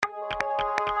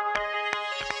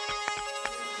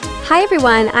Hi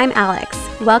everyone, I'm Alex.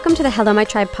 Welcome to the Hello My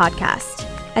Tribe podcast.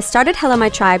 I started Hello My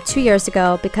Tribe 2 years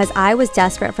ago because I was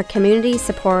desperate for community,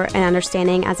 support, and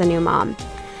understanding as a new mom.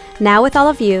 Now with all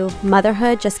of you,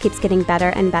 motherhood just keeps getting better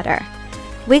and better.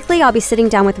 Weekly, I'll be sitting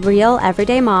down with real,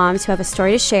 everyday moms who have a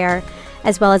story to share,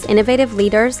 as well as innovative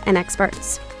leaders and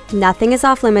experts. Nothing is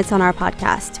off limits on our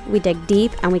podcast. We dig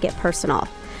deep and we get personal.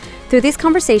 Through these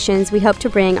conversations, we hope to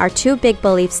bring our two big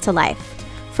beliefs to life.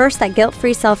 First, that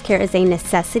guilt-free self-care is a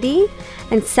necessity,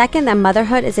 and second, that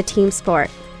motherhood is a team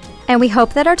sport. And we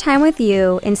hope that our time with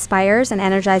you inspires and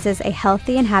energizes a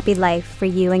healthy and happy life for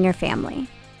you and your family.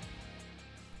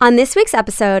 On this week's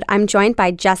episode, I'm joined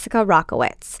by Jessica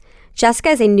Rockowitz. Jessica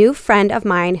is a new friend of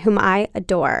mine whom I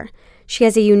adore. She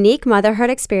has a unique motherhood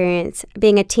experience,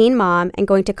 being a teen mom and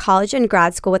going to college and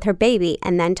grad school with her baby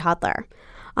and then toddler.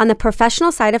 On the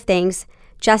professional side of things,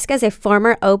 Jessica is a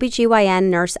former OBGYN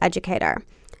nurse educator.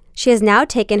 She has now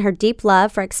taken her deep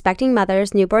love for expecting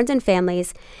mothers, newborns, and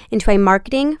families into a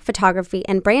marketing, photography,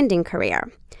 and branding career.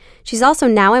 She's also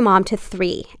now a mom to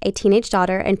 3, a teenage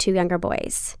daughter and 2 younger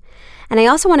boys. And I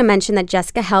also want to mention that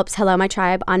Jessica helps Hello My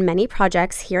Tribe on many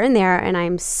projects here and there, and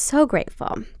I'm so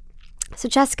grateful. So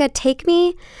Jessica, take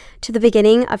me to the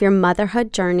beginning of your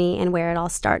motherhood journey and where it all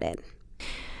started.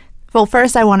 Well,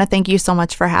 first, I want to thank you so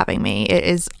much for having me. It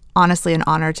is honestly an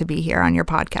honor to be here on your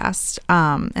podcast.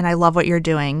 And I love what you're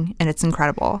doing, and it's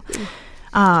incredible.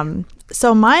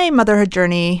 So my motherhood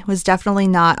journey was definitely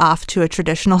not off to a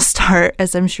traditional start,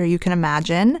 as I'm sure you can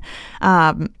imagine.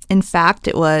 In fact,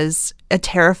 it was a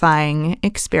terrifying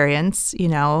experience,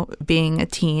 being a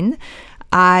teen.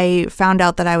 I found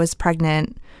out that I was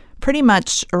pregnant pretty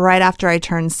much right after I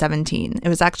turned 17. It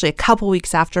was actually a couple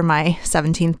weeks after my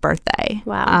 17th birthday.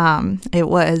 Wow. It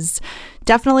was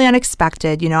definitely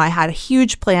unexpected. I had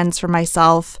huge plans for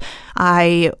myself.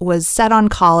 I was set on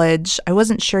college. I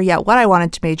wasn't sure yet what I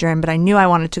wanted to major in, but I knew I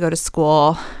wanted to go to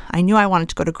school. I knew I wanted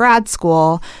to go to grad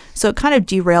school. So it kind of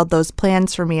derailed those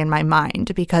plans for me in my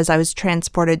mind because I was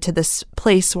transported to this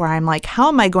place where I'm like, how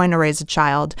am I going to raise a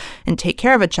child and take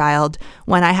care of a child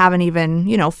when I haven't even,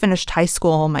 finished high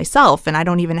school myself and I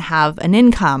don't even have an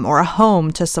income or a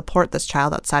home to support this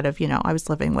child outside of, I was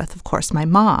living with, of course, my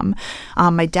mom.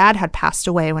 My dad had passed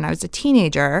away when I was a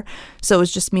teenager. So it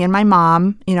was just me and my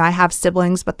mom. I have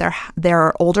siblings, but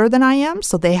they're older than I am.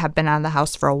 So they have been out of the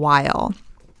house for a while.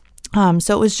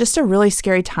 So it was just a really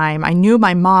scary time. I knew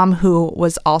my mom, who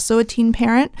was also a teen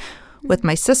parent with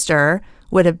my sister,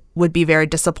 would be very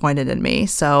disappointed in me.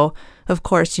 So, of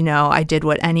course, I did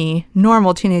what any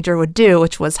normal teenager would do,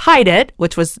 which was hide it,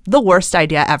 which was the worst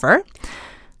idea ever.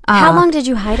 How long did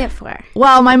you hide it for?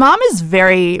 Well, my mom is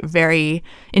very, very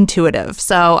intuitive.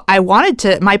 So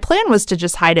my plan was to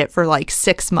just hide it for like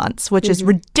 6 months, which is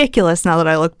ridiculous now that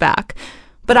I look back.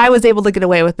 But I was able to get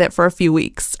away with it for a few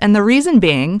weeks. And the reason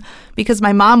being, because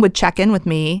my mom would check in with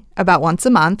me about once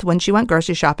a month when she went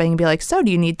grocery shopping and be like, so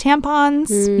do you need tampons?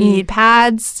 You need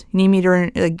pads? You need me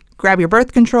to grab your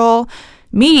birth control?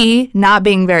 Me, not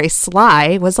being very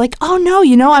sly, was like, oh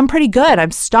no, I'm pretty good.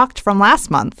 I'm stocked from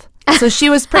last month. So she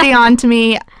was pretty on to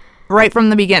me right from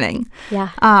the beginning.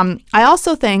 Yeah. I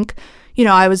also think,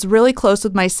 I was really close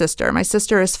with my sister. My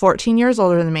sister is 14 years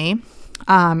older than me.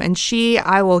 And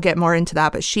I will get more into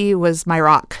that, but she was my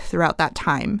rock throughout that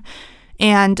time.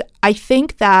 And I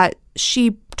think that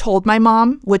she told my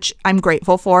mom, which I'm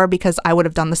grateful for because I would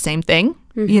have done the same thing,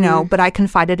 but I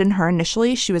confided in her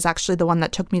initially. She was actually the one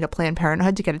that took me to Planned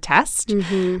Parenthood to get a test.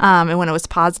 And when it was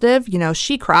positive,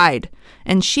 she cried.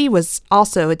 And she was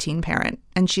also a teen parent.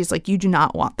 And she's like, you do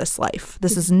not want this life.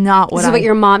 This is not what This is what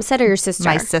your mom said or your sister?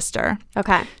 My sister.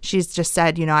 Okay. She's just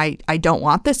said, I don't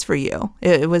want this for you.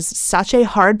 It was such a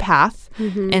hard path.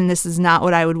 And this is not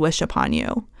what I would wish upon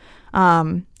you.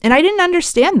 And I didn't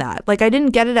understand that. I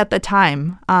didn't get it at the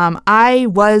time. I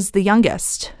was the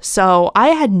youngest, so I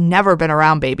had never been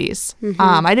around babies.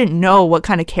 I didn't know what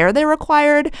kind of care they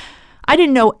required. I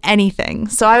didn't know anything,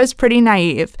 so I was pretty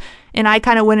naive. And I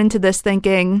kind of went into this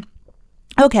thinking,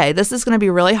 okay, this is going to be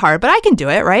really hard, but I can do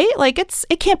it, right?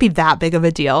 It can't be that big of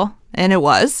a deal. And it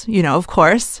was, of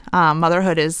course.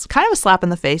 Motherhood is kind of a slap in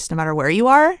the face no matter where you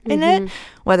are in it,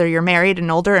 whether you're married and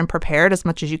older and prepared as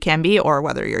much as you can be or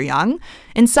whether you're young.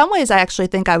 In some ways, I actually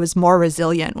think I was more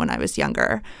resilient when I was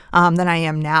younger than I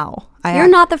am now. You're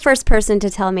not the first person to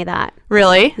tell me that.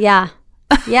 Really? Yeah.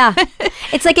 Yeah.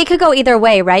 It's like it could go either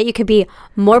way, right? You could be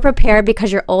more prepared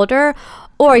because you're older,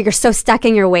 or you're so stuck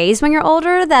in your ways when you're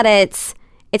older that it's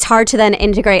hard to then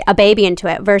integrate a baby into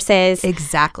it versus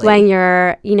exactly when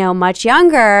you're, much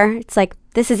younger, it's like,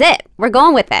 this is it. We're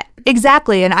going with it.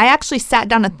 Exactly. And I actually sat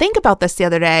down to think about this the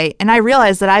other day, and I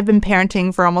realized that I've been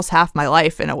parenting for almost half my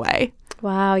life in a way.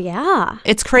 Wow, yeah.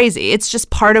 It's crazy. It's just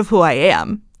part of who I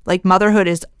am. Like, motherhood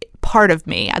is part of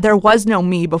me. There was no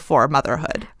me before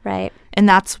motherhood. Right. And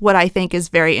that's what I think is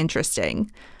very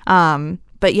interesting.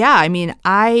 But yeah, I mean,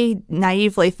 I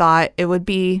naively thought it would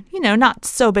be, not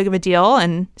so big of a deal.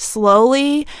 And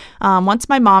slowly, once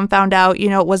my mom found out,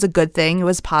 it was a good thing. It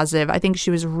was positive. I think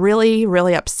she was really,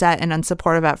 really upset and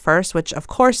unsupportive at first, which of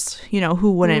course,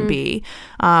 who wouldn't be?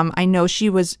 I know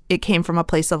it came from a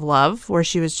place of love where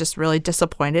she was just really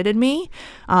disappointed in me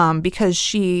because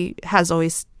she has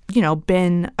always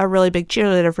been a really big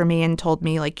cheerleader for me and told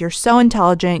me, like, you're so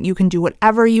intelligent, you can do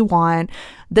whatever you want.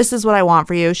 This is what I want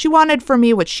for you. She wanted for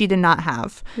me what she did not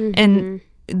have. Mm-hmm. And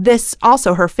this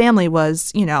also, her family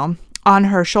was, on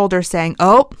her shoulders saying,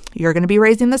 oh, you're going to be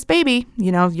raising this baby.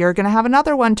 You're going to have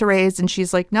another one to raise. And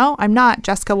she's like, no, I'm not.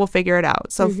 Jessica will figure it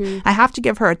out. So I have to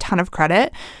give her a ton of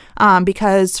credit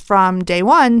because from day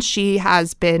one, she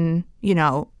has been,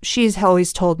 she's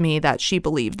always told me that she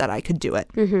believed that I could do it.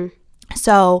 Mm-hmm.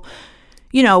 So,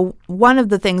 one of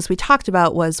the things we talked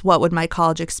about was what would my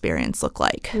college experience look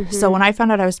like. Mm-hmm. So when I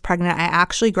found out I was pregnant, I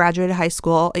actually graduated high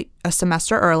school a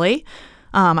semester early.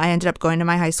 I ended up going to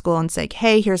my high school and saying,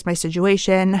 hey, here's my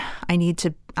situation.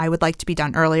 I would like to be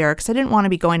done earlier because I didn't want to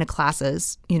be going to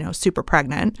classes, super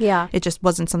pregnant. Yeah. It just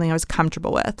wasn't something I was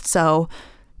comfortable with. So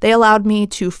they allowed me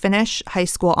to finish high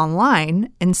school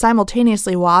online. And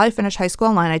simultaneously, while I finished high school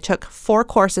online, I took 4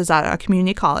 courses at a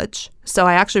community college. So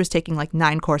I actually was taking like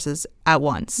 9 courses at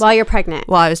once. While you're pregnant?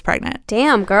 While I was pregnant.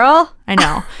 Damn, girl. I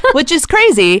know, which is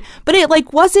crazy. But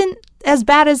it wasn't as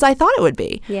bad as I thought it would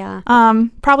be. Yeah.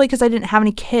 Probably because I didn't have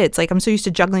any kids. Like, I'm so used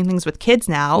to juggling things with kids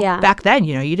now. Yeah. Back then,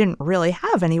 you didn't really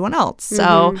have anyone else.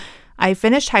 So I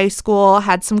finished high school,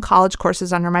 had some college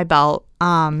courses under my belt.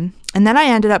 And then I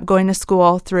ended up going to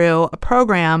school through a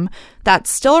program that's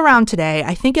still around today.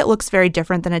 I think it looks very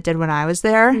different than it did when I was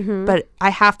there, but I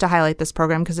have to highlight this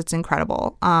program because it's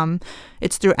incredible.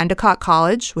 It's through Endicott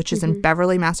College, which is in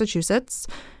Beverly, Massachusetts.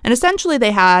 And essentially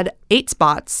they had 8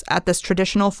 spots at this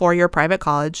traditional 4-year private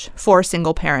college for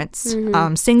single parents,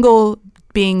 single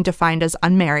being defined as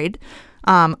unmarried,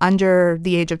 under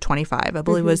the age of 25. I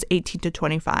believe it was 18 to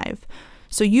 25.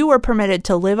 So you were permitted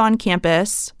to live on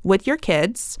campus with your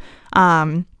kids.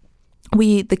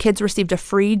 The kids received a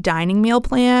free dining meal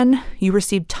plan. You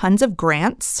received tons of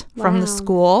grants from the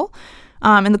school.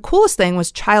 And the coolest thing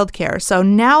was childcare. So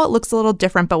now it looks a little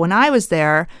different, but when I was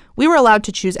there, we were allowed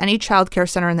to choose any childcare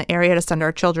center in the area to send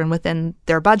our children within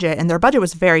their budget, and their budget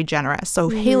was very generous. So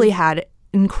Haley had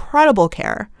incredible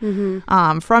care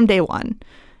from day one.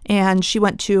 And she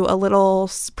went to a little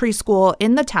preschool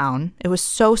in the town. It was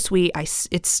so sweet.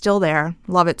 It's still there.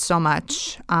 Love it so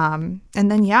much. And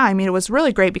then, it was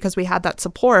really great because we had that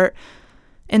support.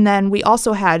 And then we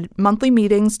also had monthly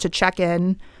meetings to check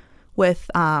in with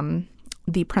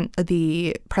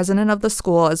the president of the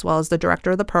school as well as the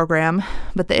director of the program.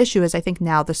 But the issue is I think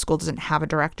now the school doesn't have a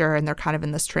director and they're kind of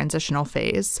in this transitional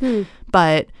phase.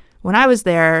 But when I was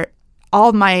there, all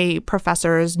of my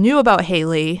professors knew about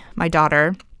Haley, my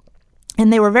daughter,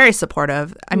 and they were very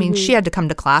supportive. I mean, she had to come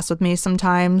to class with me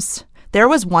sometimes. There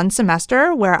was one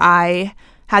semester where I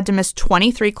had to miss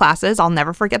 23 classes. I'll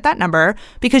never forget that number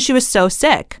because she was so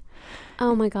sick.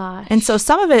 Oh, my gosh. And so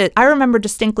some of it, I remember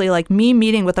distinctly, like, me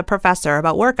meeting with a professor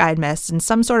about work I'd missed and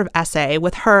some sort of essay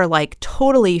with her, like,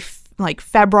 totally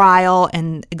febrile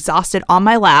and exhausted on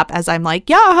my lap as I'm like,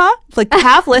 like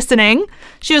half listening.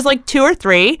 She was like 2 or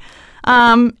 3.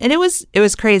 And it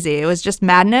was crazy. It was just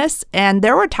madness. And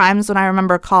there were times when I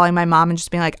remember calling my mom and just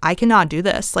being like, I cannot do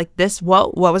this. Like this,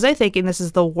 what was I thinking? This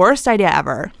is the worst idea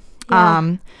ever. Yeah.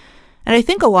 And I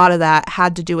think a lot of that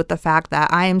had to do with the fact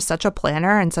that I am such a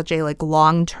planner and such a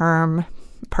long-term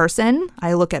person.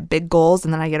 I look at big goals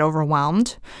and then I get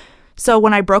overwhelmed. So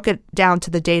when I broke it down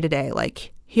to the day-to-day,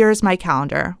 like, here's my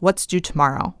calendar. What's due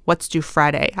tomorrow? What's due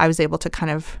Friday? I was able to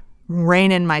kind of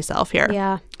rein in myself here.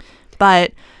 Yeah.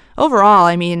 But overall,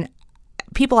 I mean,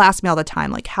 people ask me all the time,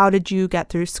 like, how did you get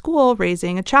through school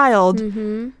raising a child?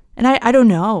 And I don't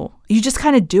know. You just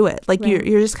kind of do it. Like, right.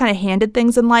 you're just kind of handed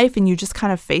things in life and you just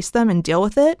kind of face them and deal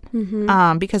with it.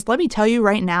 Because let me tell you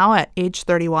right now at age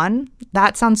 31,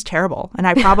 that sounds terrible. And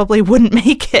I probably wouldn't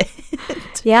make it.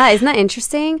 Yeah. Isn't that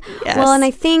interesting? Yes. Well, and I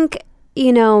think,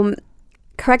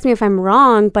 correct me if I'm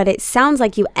wrong, but it sounds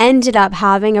like you ended up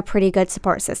having a pretty good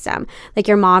support system. Like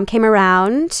your mom came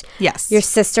around. Yes. Your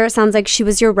sister, it sounds like she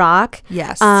was your rock.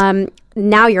 Yes.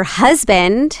 Now your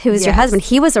husband, who was your husband,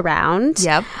 he was around.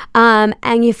 Yep.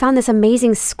 And you found this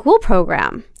amazing school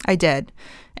program. I did.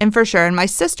 And for sure. And my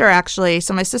sister actually,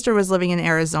 so my sister was living in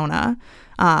Arizona.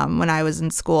 when I was in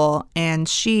school, and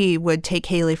she would take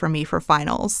Haley from me for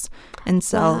finals. And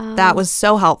so that was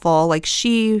so helpful. Like,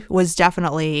 she was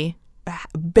definitely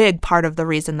a big part of the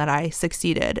reason that I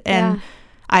succeeded. And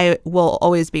I will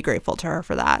always be grateful to her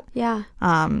for that. Yeah.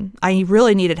 I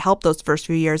really needed help those first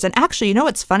few years. And actually, you know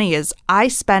what's funny is I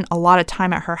spent a lot of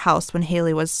time at her house when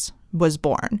Haley was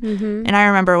born. And I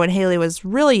remember when Haley was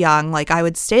really young, like, I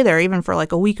would stay there even for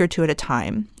like a week or two at a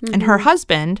time. And her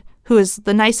husband, who is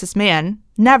the nicest man,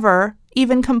 never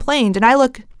even complained. And I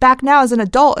look back now as an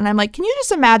adult and I'm like, can you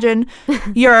just imagine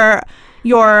your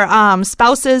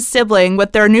spouse's sibling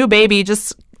with their new baby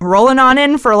just rolling on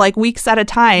in for like weeks at a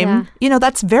time? Yeah. You know,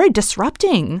 that's very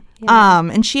disrupting.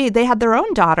 And they had their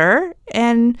own daughter,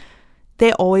 and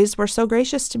they always were so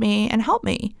gracious to me and helped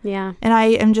me. Yeah. And I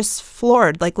am just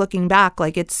floored, like, looking back,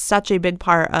 like, it's such a big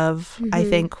part of, I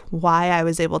think, why I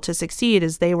was able to succeed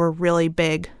is they were really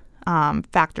big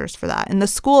factors for that. And the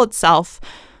school itself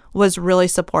was really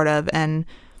supportive. And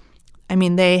I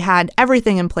mean, they had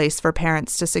everything in place for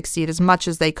parents to succeed as much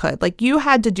as they could. Like, you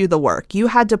had to do the work. You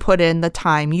had to put in the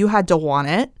time. You had to want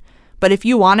it. But if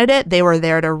you wanted it, they were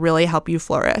there to really help you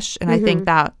flourish. And I think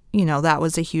that, you know, that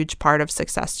was a huge part of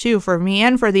success, too, for me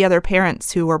and for the other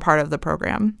parents who were part of the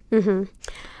program.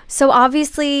 So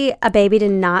obviously, a baby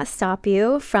did not stop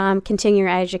you from continuing your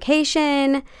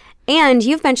education. And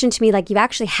you've mentioned to me, like, you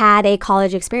actually had a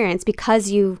college experience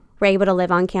because you were able to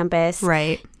live on campus.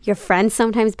 Right. Your friends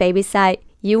sometimes babysat.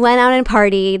 You went out and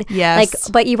partied. Yes.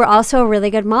 Like, but you were also a really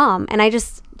good mom. And I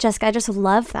just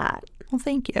love that. Well,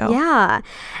 thank you. Yeah.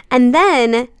 And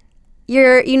then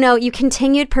you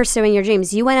continued pursuing your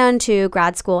dreams. You went on to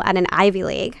grad school at an Ivy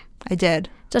League. I did.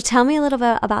 So tell me a little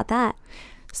bit about that.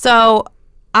 So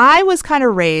I was kind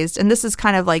of raised, and this is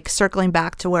kind of like circling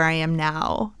back to where I am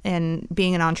now and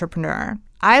being an entrepreneur.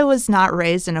 I was not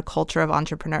raised in a culture of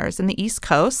entrepreneurs. In the East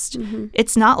Coast,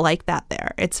 it's not like that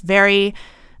there. It's very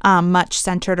much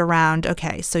centered around,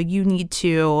 okay, so you need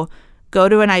to go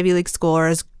to an Ivy League school or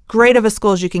as great of a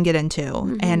school as you can get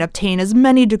into and obtain as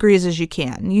many degrees as you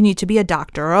can. You need to be a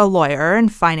doctor or a lawyer in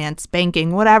finance,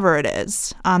 banking, whatever it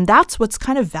is. That's what's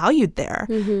kind of valued there.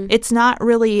 It's not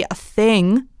really a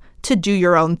thing to do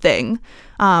your own thing.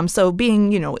 So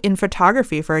being, in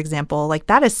photography, for example, like,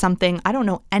 that is something, I don't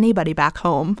know anybody back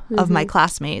home of my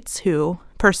classmates who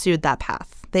pursued that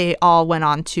path. They all went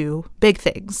on to big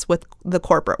things with the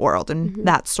corporate world and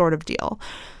that sort of deal.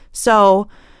 So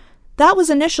that was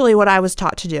initially what I was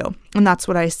taught to do, and that's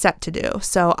what I set to do.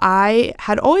 So I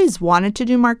had always wanted to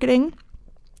do marketing,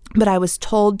 but I was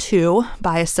told to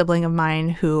by a sibling of mine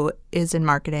who is in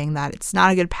marketing that it's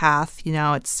not a good path.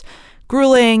 It's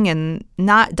grueling and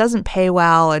doesn't pay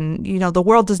well, and the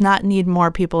world does not need more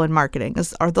people in marketing.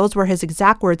 Those were his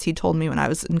exact words he told me when I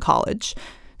was in college.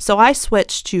 So I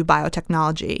switched to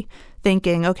biotechnology,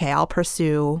 thinking, okay, I'll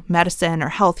pursue medicine or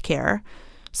healthcare.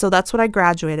 So that's what I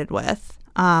graduated with.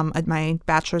 At my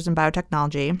bachelor's in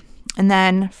biotechnology. And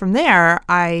then from there,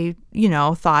 I,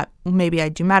 thought maybe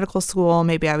I'd do medical school,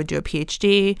 maybe I would do a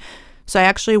PhD. So I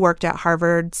actually worked at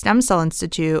Harvard Stem Cell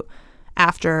Institute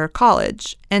after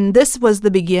college. And this was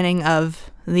the beginning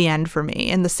of the end for me,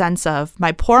 in the sense of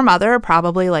my poor mother,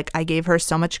 probably, like, I gave her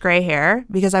so much gray hair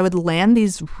because I would land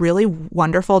these really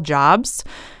wonderful jobs.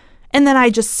 And then I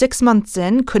just 6 months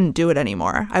in couldn't do it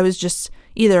anymore. I was just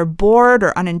either bored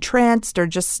or unentranced or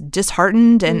just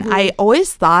disheartened. And I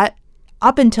always thought,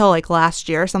 up until like last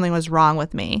year, something was wrong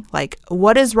with me. Like,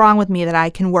 what is wrong with me that I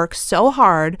can work so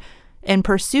hard and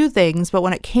pursue things, but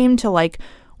when it came to like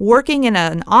working in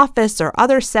an office or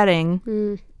other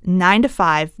setting, 9 to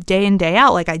 5, day in, day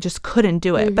out, like, I just couldn't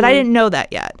do it. But I didn't know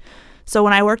that yet. So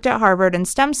when I worked at Harvard in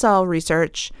stem cell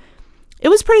research, it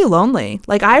was pretty lonely.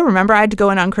 Like, I remember I had to go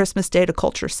in on Christmas Day to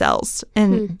culture cells,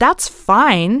 and that's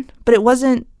fine, but it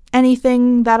wasn't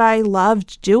anything that I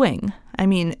loved doing. I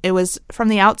mean, it was, from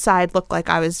the outside, looked like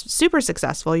I was super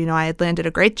successful. I had landed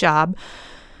a great job.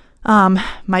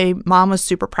 My mom was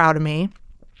super proud of me,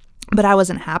 but I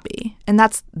wasn't happy. And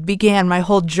that's began my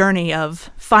whole journey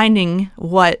of finding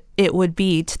what it would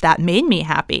be that made me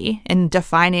happy and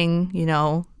defining,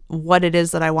 what it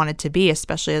is that I wanted to be,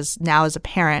 especially as a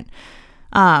parent.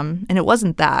 And it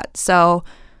wasn't that. So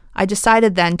I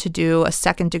decided then to do a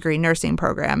second degree nursing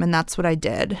program, and that's what I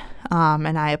did.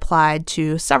 And I applied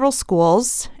to several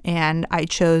schools, and I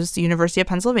chose the University of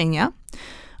Pennsylvania.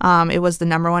 It was the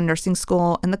 #1 nursing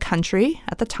school in the country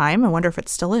at the time. I wonder if it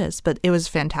still is, but it was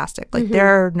fantastic. Like,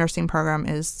 their nursing program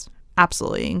is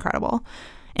absolutely incredible.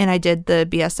 And I did the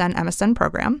BSN MSN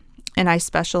program, and I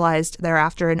specialized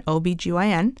thereafter in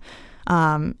OBGYN.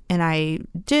 And I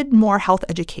did more health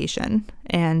education,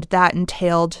 and that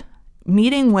entailed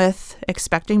meeting with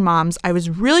expecting moms, I was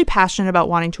really passionate about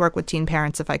wanting to work with teen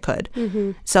parents if I could.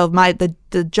 So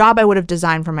the job I would have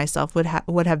designed for myself would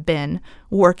have been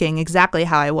working exactly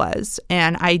how I was.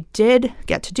 And I did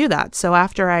get to do that. So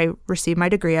after I received my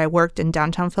degree, I worked in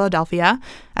downtown Philadelphia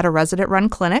at a resident-run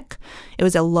clinic. It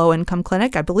was a low-income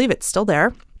clinic. I believe it's still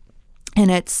there. And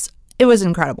it was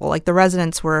incredible. Like, the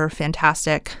residents were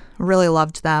fantastic. Really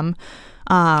loved them.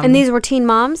 And these were teen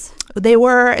moms?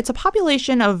 It's a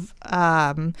population of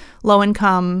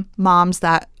low-income moms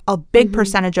that a big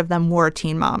percentage of them were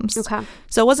teen moms. Okay.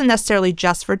 So it wasn't necessarily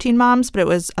just for teen moms, but it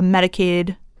was a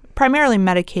primarily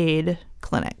Medicaid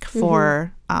clinic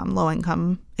for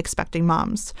low-income expecting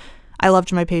moms. I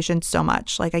loved my patients so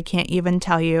much. Like, I can't even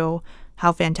tell you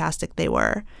how fantastic they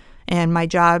were. And my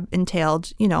job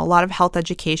entailed, a lot of health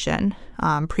education,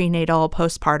 prenatal,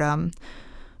 postpartum.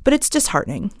 But it's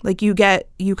disheartening. Like, you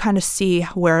kind of see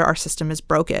where our system is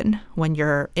broken when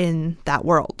you're in that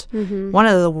world. One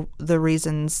of the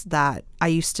reasons that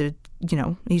used to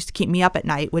keep me up at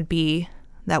night would be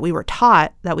that we were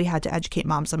taught that we had to educate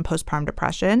moms on postpartum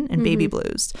depression and baby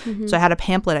blues. So I had a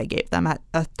pamphlet I gave them at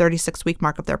a 36-week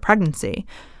mark of their pregnancy.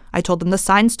 I told them the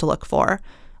signs to look for.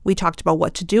 We talked about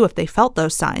what to do if they felt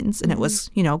those signs. And it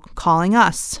was, calling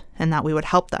us and that we would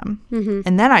help them.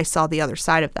 And then I saw the other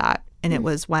side of that. And it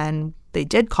was when they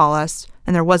did call us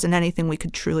and there wasn't anything we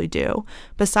could truly do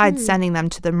besides sending them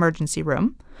to the emergency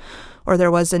room, or there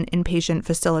was an inpatient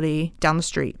facility down the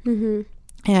street.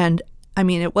 And I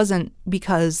mean, it wasn't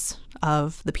because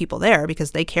of the people there,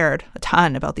 because they cared a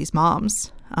ton about these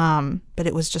moms. But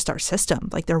it was just our system.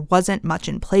 Like, there wasn't much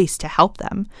in place to help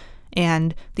them.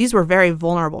 And these were very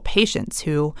vulnerable patients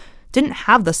who didn't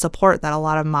have the support that a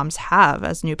lot of moms have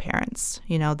as new parents.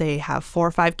 They have 4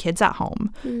 or 5 kids at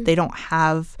home. They don't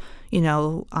have,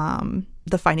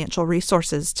 the financial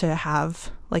resources to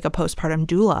have like a postpartum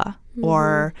doula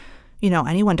or,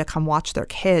 anyone to come watch their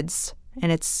kids. And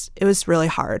it was really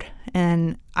hard.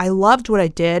 And I loved what I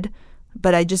did,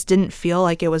 but I just didn't feel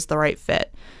like it was the right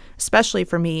fit, especially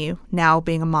for me now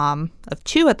being a mom of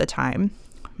 2 at the time.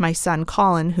 My son,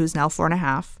 Colin, who's now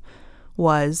 4.5,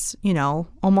 was,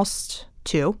 almost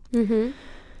 2.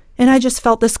 And I just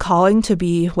felt this calling to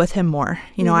be with him more.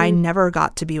 I never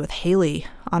got to be with Haley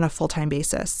on a full-time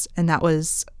basis. And that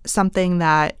was something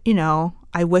that,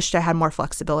 I wished I had more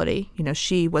flexibility.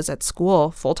 She was at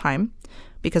school full-time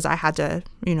because I had to,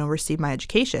 receive my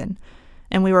education.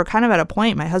 And we were kind of at a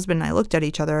point, my husband and I looked at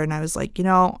each other and I was like,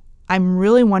 I'm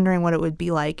really wondering what it would be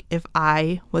like if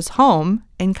I was home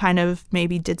and kind of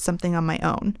maybe did something on my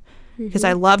own. Because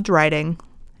I loved writing,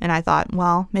 and I thought,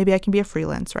 well, maybe I can be a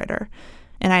freelance writer.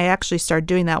 And I actually started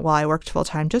doing that while I worked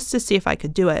full-time just to see if I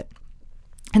could do it.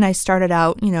 And I started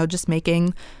out, just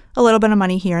making a little bit of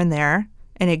money here and there,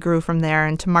 and it grew from there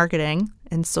into marketing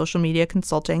and social media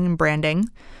consulting and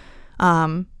branding.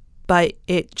 But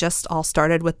it just all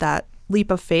started with that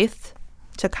leap of faith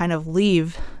to kind of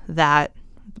leave that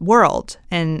world.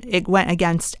 And it went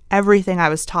against everything I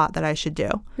was taught that I should do.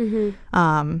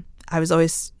 I was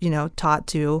always, taught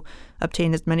to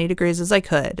obtain as many degrees as I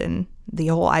could, and the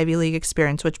whole Ivy League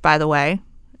experience, which, by the way,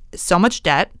 is so much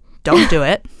debt. Don't do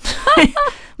it.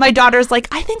 My daughter's like,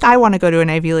 I think I want to go to an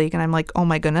Ivy League. And I'm like, oh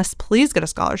my goodness, please get a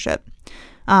scholarship.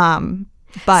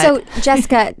 So,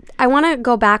 Jessica, I want to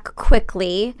go back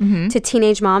quickly to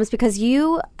teenage moms, because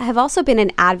you have also been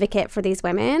an advocate for these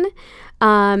women.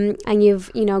 And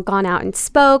you've, gone out and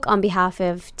spoke on behalf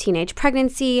of teenage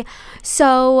pregnancy.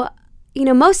 So,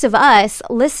 most of us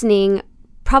listening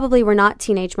probably were not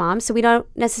teenage moms, so we don't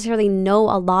necessarily know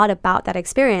a lot about that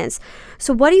experience.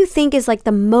 So what do you think is like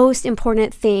the most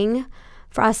important thing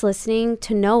for us listening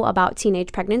to know about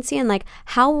teenage pregnancy and like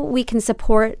how we can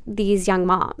support these young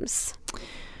moms?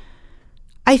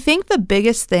 I think the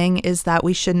biggest thing is that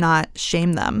we should not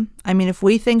shame them. I mean, if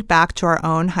we think back to our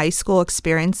own high school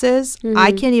experiences,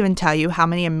 I can't even tell you how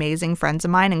many amazing friends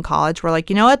of mine in college were like,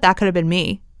 you know what, that could have been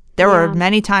me. There were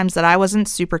many times that I wasn't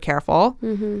super careful.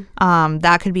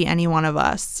 That could be any one of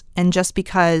us. And just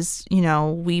because,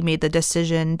 we made the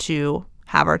decision to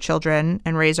have our children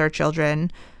and raise our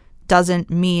children doesn't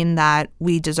mean that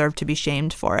we deserve to be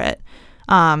shamed for it.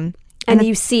 And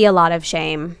you see a lot of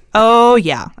shame. Oh,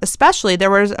 yeah. Especially there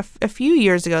was a few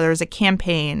years ago, there was a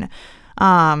campaign.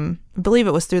 I believe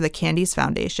it was through the Candies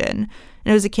Foundation.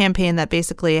 And it was a campaign that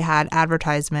basically had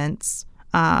advertisements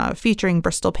featuring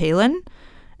Bristol Palin.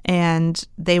 And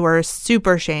they were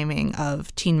super shaming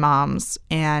of teen moms.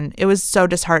 And it was so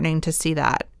disheartening to see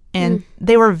that. And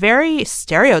they were very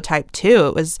stereotyped, too.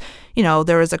 It was,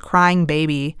 there was a crying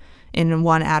baby in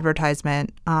one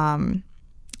advertisement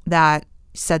that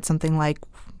said something like,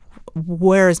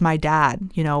 where's my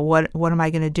dad? You know, what am I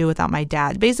going to do without my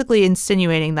dad? Basically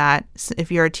insinuating that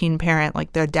if you're a teen parent,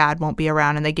 like their dad won't be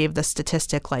around. And they gave the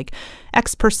statistic like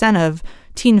X% of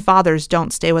teen fathers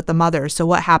don't stay with the mother. So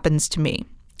what happens to me?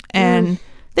 And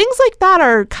things like that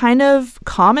are kind of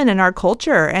common in our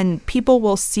culture. And people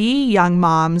will see young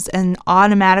moms and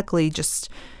automatically just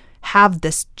have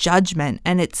this judgment.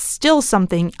 And it's still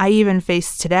something I even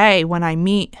face today when I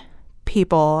meet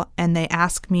people and they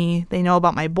ask me, they know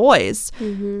about my boys,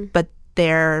 but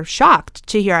they're shocked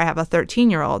to hear I have a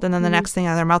 13-year-old. And then the next thing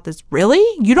out of their mouth is, really?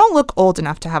 You don't look old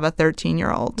enough to have a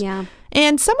 13-year-old. Yeah.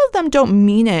 And some of them don't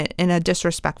mean it in a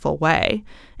disrespectful way.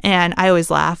 And I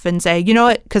always laugh and say, you know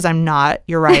what? Because I'm not.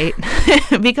 You're right.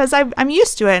 Because I'm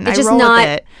used to it and it's I just roll with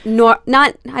it. Not,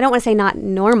 I don't want to say not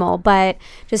normal, but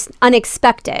just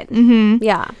unexpected.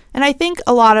 Yeah. And I think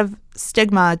a lot of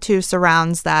stigma too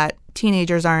surrounds that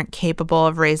teenagers aren't capable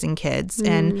of raising kids.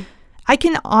 And I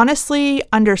can honestly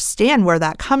understand where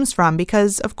that comes from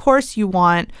because, of course, you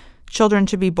want children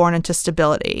to be born into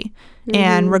stability.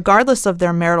 And regardless of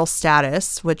their marital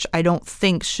status, which I don't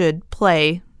think should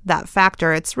play that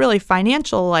factor, it's really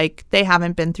financial, like they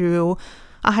haven't been through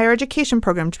a higher education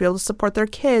program to be able to support their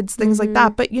kids, things like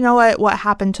that. But you know what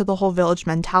happened to the whole village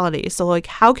mentality? So like,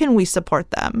 how can we support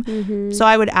them? So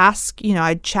I would ask,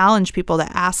 I'd challenge people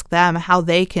to ask them how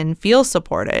they can feel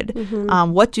supported.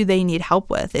 What do they need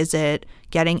help with? Is it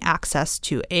getting access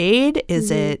to aid? Is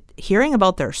it hearing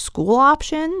about their school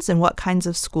options and what kinds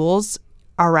of schools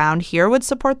around here would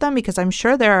support them? Because I'm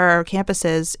sure there are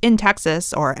campuses in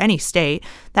Texas or any state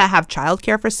that have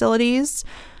childcare facilities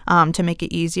to make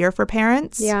it easier for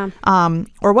parents. Yeah.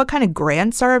 Or what kind of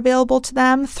grants are available to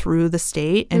them through the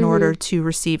state in order to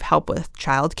receive help with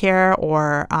childcare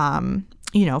or,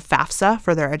 FAFSA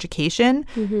for their education.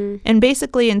 And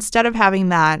basically, instead of having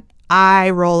that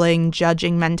eye-rolling,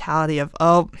 judging mentality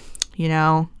of,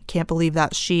 can't believe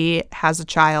that she has a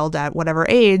child at whatever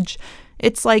age,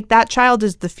 it's like that child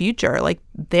is the future. Like,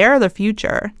 they're the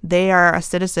future. They are a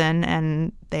citizen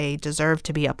and they deserve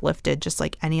to be uplifted just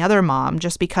like any other mom.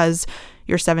 Just because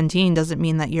you're 17 doesn't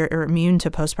mean that you're immune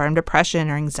to postpartum depression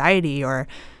or anxiety or,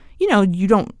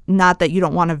 not that you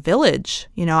don't want a village.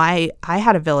 I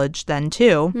had a village then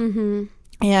too.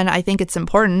 And I think it's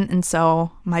important. And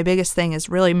so my biggest thing is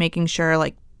really making sure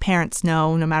like parents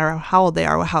know, no matter how old they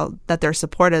are, that they're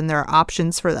supported and there are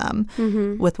options for them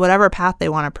with whatever path they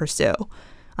want to pursue.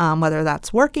 Whether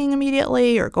that's working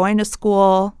immediately or going to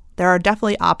school, there are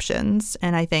definitely options.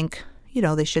 And I think,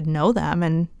 they should know them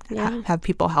and have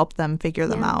people help them figure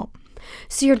them out.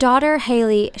 So your daughter,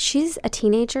 Haley, she's a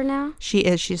teenager now? She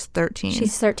is. She's 13.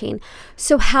 She's 13.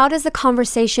 So how does the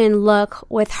conversation look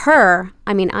with her?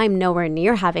 I mean, I'm nowhere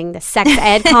near having the sex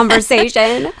ed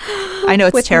conversation. I know,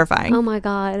 it's terrifying. Oh, my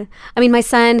God. I mean, my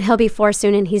son, he'll be 4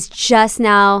 soon, and he's just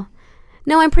now...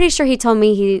 No, I'm pretty sure he told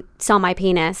me he saw my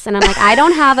penis. And I'm like, I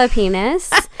don't have a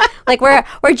penis. Like, we're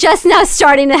just now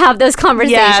starting to have those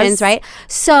conversations, right?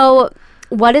 So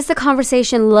what does the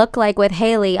conversation look like with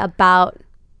Haley about...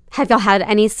 Have y'all had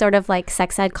any sort of like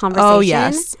sex ed conversation? Oh,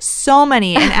 yes. So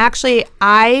many. And actually,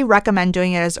 I recommend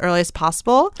doing it as early as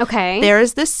possible. Okay. There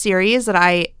is this series that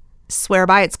I swear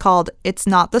by. It's called It's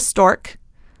Not the Stork.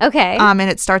 Okay. And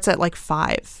it starts at like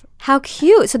 5. How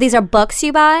cute. So these are books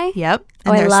you buy? Yep.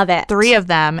 And I love it. 3 of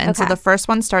them. And so the first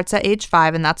one starts at age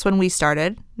 5, and that's when we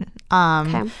started.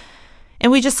 Okay.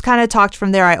 And we just kind of talked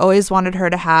from there. I always wanted her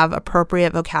to have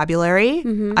appropriate vocabulary.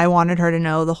 I wanted her to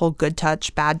know the whole good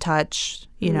touch, bad touch,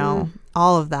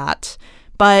 all of that.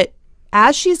 But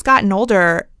as she's gotten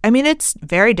older, I mean, it's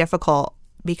very difficult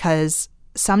because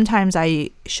sometimes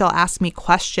she'll ask me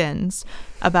questions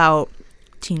about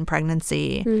teen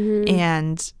pregnancy.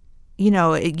 And,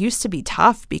 it used to be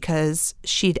tough because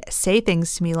she'd say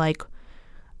things to me like,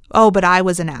 oh, but I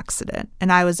was an accident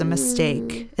and I was a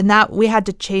mistake. And that we had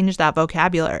to change that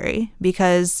vocabulary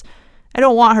because I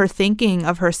don't want her thinking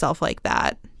of herself like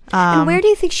that. And where do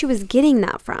you think she was getting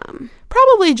that from?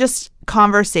 Probably just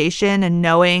conversation and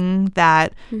knowing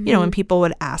that, when people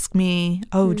would ask me,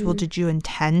 oh, well, did you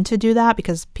intend to do that?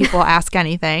 Because people ask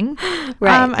anything.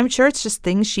 Right. I'm sure it's just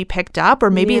things she picked up, or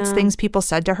maybe it's things people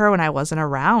said to her when I wasn't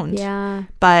around. Yeah.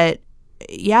 But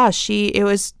yeah, it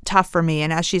was tough for me.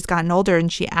 And as she's gotten older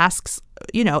and she asks,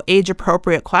 age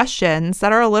appropriate questions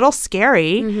that are a little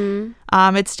scary,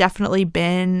 it's definitely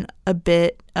been a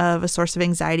bit of a source of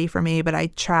anxiety for me, but I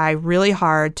try really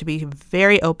hard to be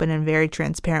very open and very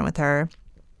transparent with her.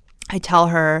 I tell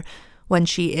her when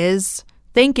she is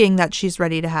thinking that she's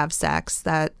ready to have sex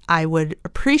that I would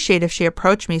appreciate if she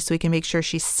approached me so we can make sure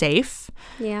she's safe.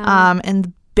 Yeah. And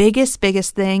the biggest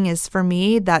thing is for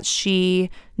me that she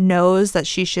knows that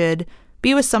she should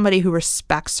be with somebody who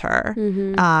respects her,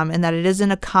 and that it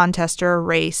isn't a contest or a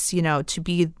race, you know, to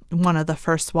be one of the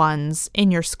first ones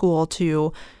in your school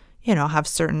to, you know, have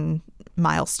certain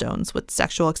milestones with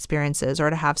sexual experiences or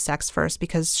to have sex first,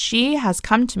 because she has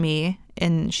come to me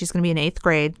and she's going to be in 8th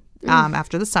grade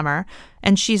after the summer,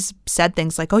 and she's said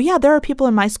things like, oh yeah, there are people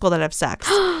in my school that have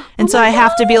sex. And so I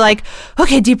have to be like,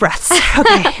 okay, deep breaths.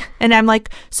 Okay. And I'm like,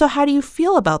 so how do you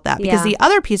feel about that? Because the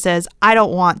other piece is, I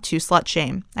don't want to slut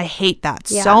shame. I hate that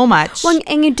so much. Well,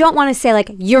 and you don't want to say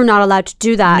like, you're not allowed to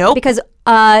do that. Nope. Because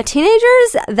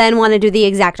teenagers then want to do the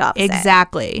exact opposite.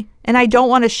 Exactly. And I don't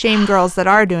want to shame girls that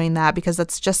are doing that, because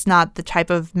that's just not the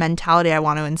type of mentality I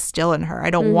want to instill in her.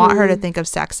 I don't want her to think of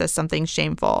sex as something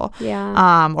shameful,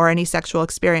 or any sexual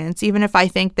experience. Even if I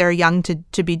think they're young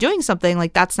to be doing something,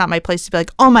 like, that's not my place to be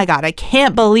like, oh my God, I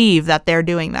can't believe that they're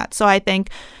doing that. So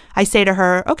I say to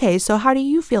her, okay, so how do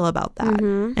you feel about that?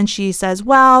 And she says,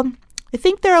 well, I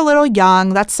think they're a little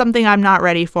young. That's something I'm not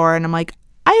ready for. And I'm like,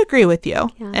 I agree with you.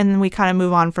 Yeah. And then we kind of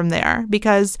move on from there,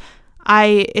 because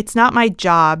it's not my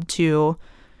job to,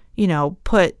 you know,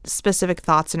 put specific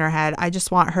thoughts in her head. I just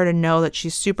want her to know that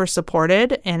she's super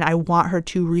supported, and I want her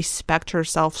to respect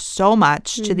herself so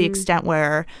much to the extent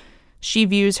where she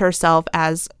views herself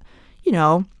as, you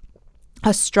know,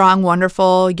 a strong,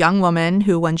 wonderful young woman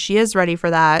who, when she is ready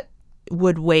for that,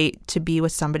 would wait to be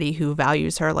with somebody who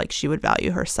values her like she would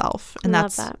value herself. And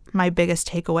that's my biggest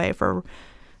takeaway for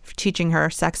teaching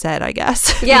her sex ed, I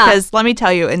guess. Yeah. Because let me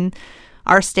tell you, in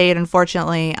our state,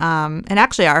 unfortunately, and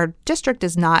actually our district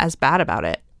is not as bad about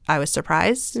it. I was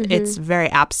surprised. It's very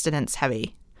abstinence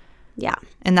heavy. Yeah.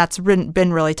 And that's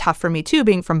been really tough for me too,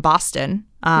 being from Boston.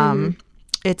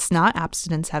 It's not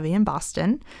abstinence heavy in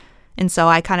Boston. And so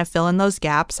I kind of fill in those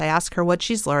gaps. I ask her what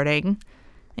she's learning,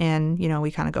 and, you know,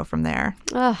 we kind of go from there.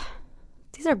 Ugh.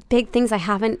 These are big things I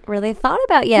haven't really thought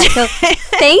about yet. So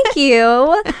thank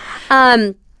you.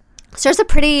 So there's a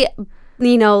pretty,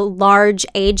 you know, large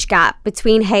age gap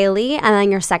between Haley and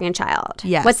then your second child.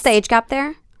 Yes. What's the age gap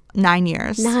there? 9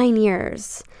 years. 9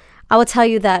 years. I will tell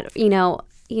you that, you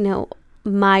know,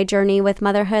 my journey with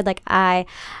motherhood, like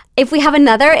if we have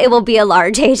another, it will be a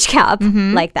large age gap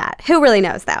like that. Who really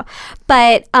knows though?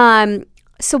 But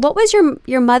so what was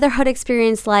your motherhood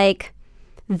experience like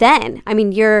then? I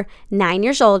mean, you're 9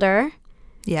 years older.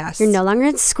 Yes. You're no longer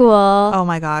in school. Oh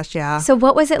my gosh, yeah. So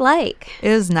what was it like? It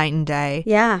was night and day.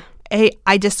 Yeah.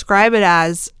 I describe it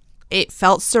as, it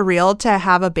felt surreal to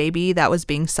have a baby that was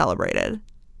being celebrated,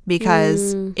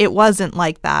 because it wasn't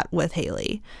like that with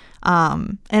Haley.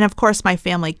 And of course my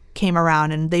family came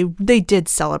around and they did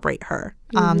celebrate her.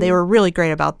 They were really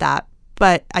great about that,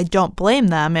 but I don't blame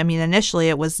them. I mean, initially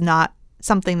it was not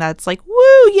something that's like,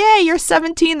 woo, yay, you're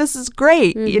 17, this is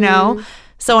great, you know?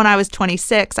 So when I was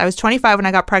 26, I was 25 when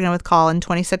I got pregnant with Colin,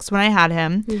 26 when I had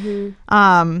him.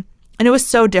 And it was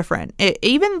so different.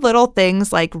 Even little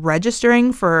things like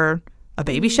registering for a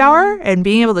baby shower and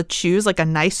being able to choose like a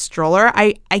nice stroller,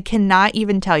 I cannot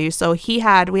even tell you. So we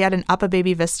had an Up a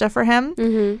Baby Vista for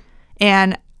him,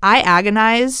 and I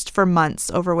agonized for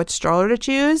months over which stroller to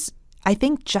choose. I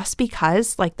think just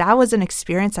because like that was an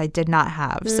experience I did not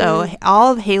have. So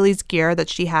all of Haley's gear that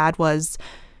she had was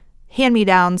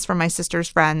hand-me-downs from my sister's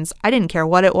friends. I didn't care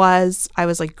what it was. I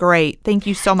was like, great, thank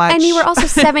you so much. And you were also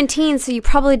 17, so you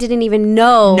probably didn't even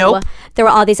know there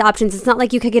were all these options. It's not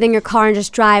like you could get in your car and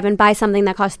just drive and buy something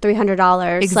that cost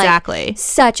 $300. Exactly. Like,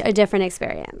 such a different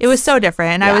experience. It was so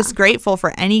different, and I was grateful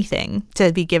for anything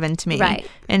to be given to me. Right.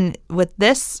 And with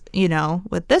this, you know,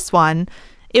 with this one,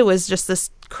 it was just this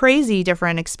crazy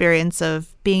different experience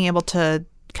of being able to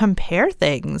compare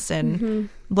things and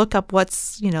look up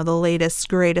what's, you know, the latest,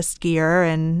 greatest gear,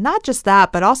 and not just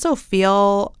that, but also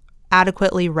feel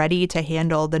adequately ready to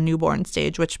handle the newborn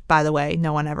stage, which, by the way,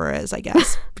 no one ever is, I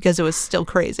guess, because it was still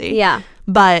crazy. Yeah.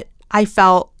 But I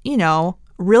felt, you know,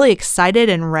 really excited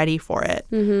and ready for it.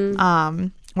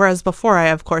 Whereas before I,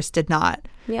 of course, did not.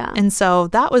 Yeah. And so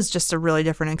that was just a really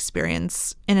different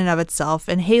experience in and of itself.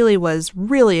 And Haley was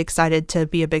really excited to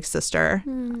be a big sister.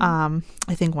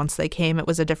 I think once they came, it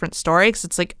was a different story, because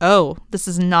it's like, oh, this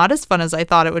is not as fun as I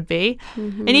thought it would be.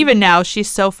 And even now, she's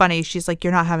so funny. She's like,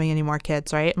 you're not having any more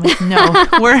kids, right? I'm like, no,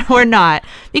 we're not.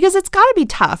 Because it's got to be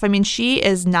tough. I mean, she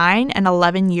is 9 and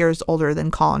 11 years older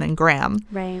than Colin and Graham.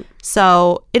 Right.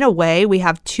 So in a way, we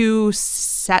have two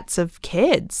sets of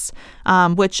kids,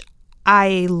 which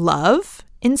I love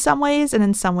in some ways, and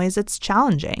in some ways it's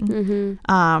challenging.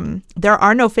 There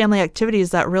are no family activities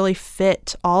that really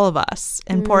fit all of us.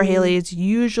 And poor Haley is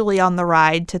usually on the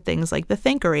ride to things like the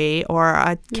Thinkery or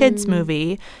a kids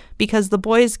movie, because the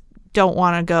boys don't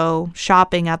want to go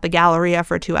shopping at the Galleria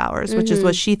for 2 hours, which is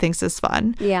what she thinks is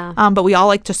fun. Yeah. But we all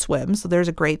like to swim, so there's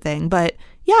a great thing. But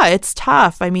yeah, it's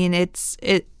tough. I mean,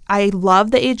 I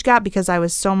love the age gap because I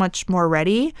was so much more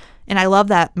ready. And I love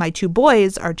that my 2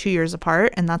 boys are 2 years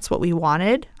apart, and that's what we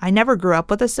wanted. I never grew up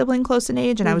with a sibling close in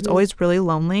age, and I was always really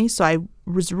lonely. So I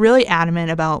was really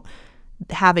adamant about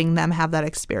having them have that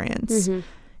experience.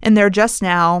 And they're just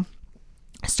now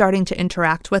starting to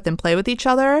interact with and play with each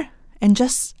other. And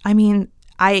just, I mean,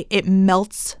 it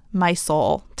melts my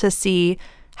soul to see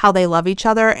how they love each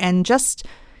other, and just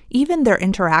even their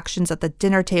interactions at the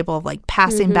dinner table of like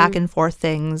passing back and forth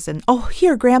things and, oh,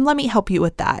 here, Graham, let me help you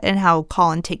with that. And how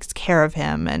Colin takes care of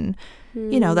him. And,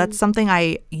 you know, that's something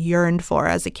I yearned for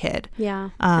as a kid. Yeah,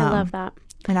 I love that.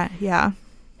 And yeah.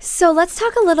 So let's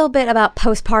talk a little bit about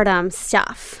postpartum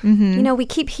stuff. You know, we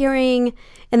keep hearing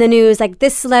in the news, like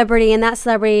this celebrity and that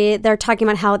celebrity, they're talking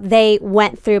about how they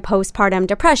went through postpartum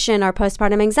depression or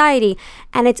postpartum anxiety.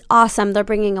 And it's awesome. They're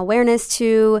bringing awareness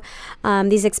to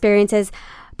these experiences.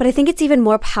 But I think it's even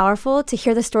more powerful to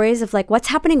hear the stories of like what's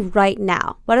happening right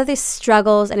now. What are the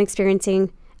struggles and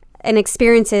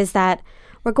experiences that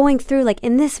we're going through like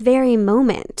in this very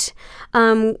moment?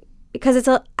 Because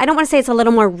I don't want to say it's a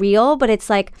little more real, but it's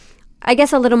like, I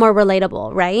guess a little more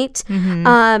relatable, right?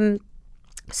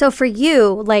 So for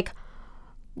you, like,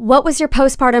 what was your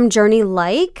postpartum journey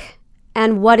like,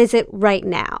 and what is it right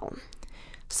now?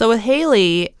 So with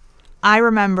Haley, I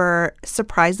remember,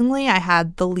 surprisingly, I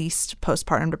had the least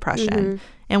postpartum depression.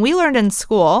 And we learned in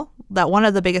school that one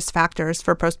of the biggest factors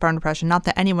for postpartum depression, not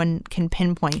that anyone can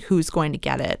pinpoint who's going to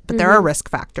get it, but there are risk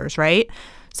factors, right?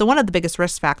 So one of the biggest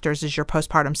risk factors is your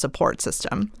postpartum support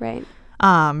system. Right.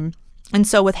 And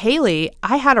so with Haley,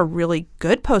 I had a really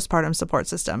good postpartum support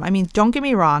system. I mean, don't get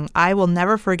me wrong. I will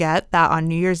never forget that on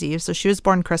New Year's Eve. So she was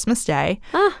born Christmas Day.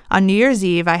 On New Year's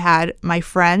Eve, I had my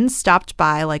friends stopped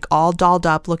by, like all dolled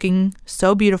up, looking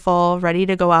so beautiful, ready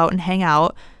to go out and hang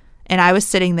out. And I was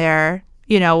sitting there,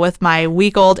 you know, with my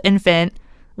week-old infant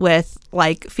with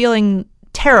like feeling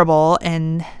terrible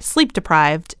and sleep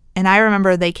deprived. And I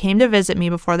remember they came to visit me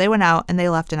before they went out, and they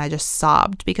left, and I just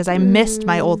sobbed because I missed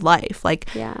my old life.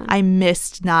 Like, I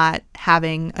missed not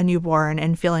having a newborn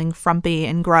and feeling frumpy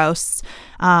and gross.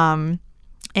 And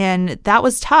that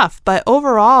was tough. But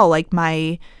overall, like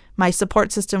my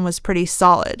support system was pretty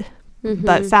solid.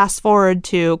 But fast forward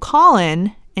to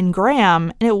Colin and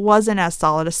Graham, and it wasn't as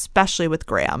solid, especially with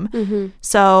Graham.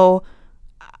 So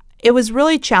it was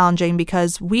really challenging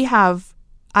because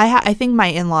I think my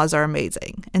in-laws are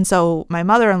amazing. And so my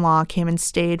mother-in-law came and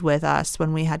stayed with us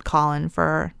when we had Colin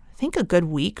for, I think, a good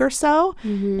week or so.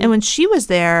 And when she was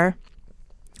there,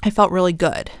 I felt really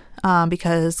good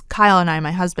because Kyle and I,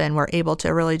 my husband, were able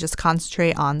to really just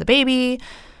concentrate on the baby,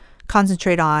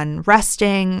 concentrate on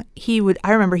resting.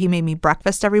 I remember he made me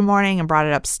breakfast every morning and brought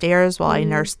it upstairs while I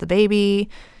nursed the baby,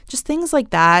 just things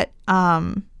like that.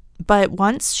 But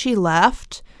once she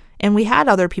left, and we had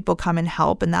other people come and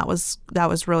help, and that was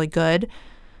really good.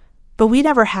 But we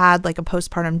never had like a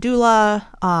postpartum doula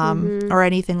or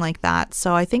anything like that.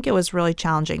 So I think it was really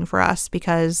challenging for us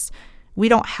because we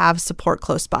don't have support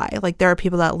close by. Like there are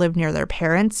people that live near their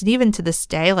parents. And even to this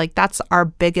day, like that's our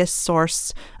biggest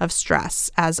source of stress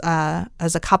as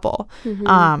a couple.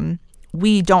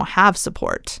 We don't have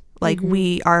support. Like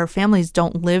our families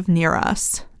don't live near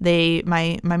us.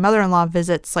 My mother-in-law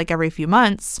visits like every few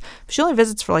months. She only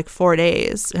visits for like 4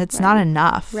 days. It's not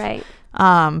enough. Right.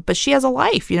 But she has a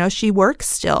life, you know, she works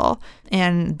still,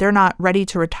 and they're not ready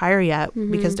to retire yet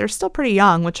because they're still pretty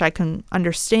young, which I can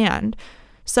understand.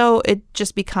 So it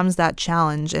just becomes that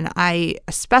challenge. And I,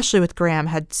 especially with Graham,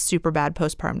 had super bad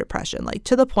postpartum depression, like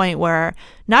to the point where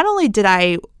not only did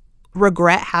I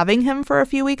regret having him for a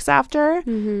few weeks after,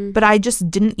 but I just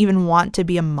didn't even want to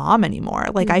be a mom anymore.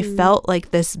 Like I felt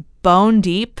like this bone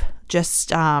deep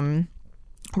just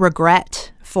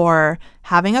regret for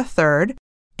having a third,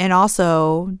 and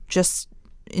also just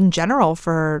in general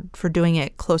for doing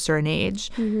it closer in age.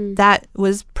 That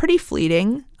was pretty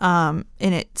fleeting, and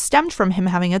it stemmed from him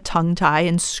having a tongue tie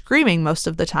and screaming most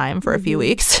of the time for a few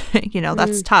weeks. You know,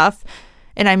 that's tough.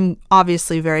 And I'm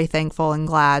obviously very thankful and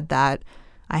glad that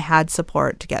I had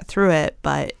support to get through it,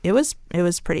 but it was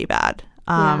pretty bad.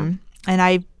 And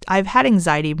I've had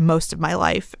anxiety most of my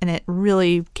life, and it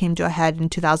really came to a head in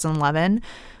 2011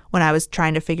 when I was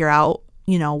trying to figure out,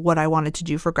 you know, what I wanted to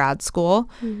do for grad school.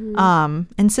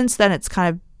 And since then, it's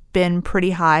kind of been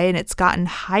pretty high, and it's gotten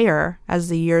higher as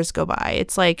the years go by.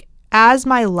 It's like as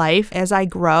I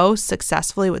grow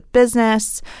successfully with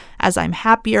business, as I'm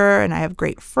happier and I have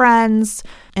great friends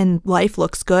and life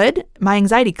looks good, my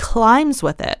anxiety climbs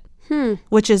with it.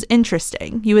 which is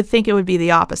interesting. You would think it would be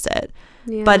the opposite,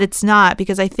 but it's not,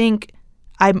 because I think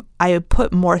I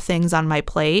put more things on my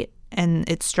plate and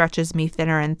it stretches me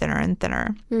thinner and thinner and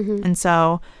thinner. And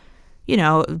so, you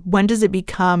know, when does it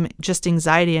become just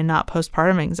anxiety and not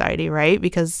postpartum anxiety, right?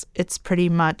 Because it's pretty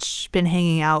much been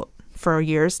hanging out for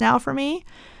years now for me.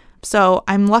 So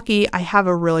I'm lucky I have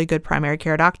a really good primary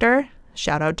care doctor.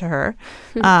 Shout out to her.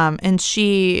 And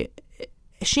she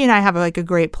and I have like a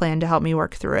great plan to help me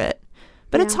work through it.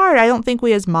 But it's hard. I don't think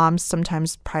we as moms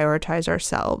sometimes prioritize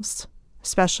ourselves,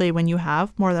 especially when you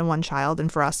have more than one child.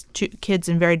 And for us, two kids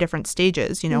in very different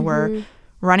stages. You know, we're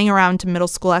running around to middle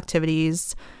school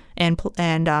activities and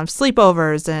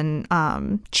sleepovers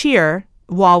and cheer,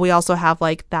 while we also have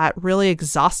like that really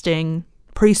exhausting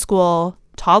preschool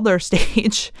toddler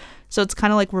stage. So it's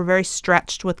kind of like we're very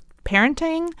stretched with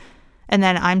parenting, and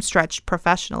then I'm stretched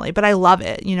professionally. But I love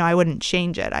it. You know, I wouldn't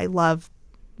change it. I love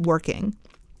working.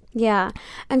 Yeah.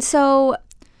 And so,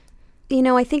 you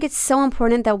know, I think it's so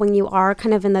important that when you are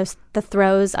kind of in the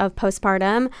throes of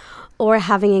postpartum or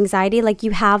having anxiety, like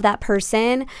you have that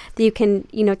person that you can,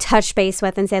 you know, touch base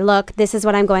with and say, look, this is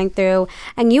what I'm going through.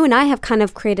 And you and I have kind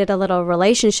of created a little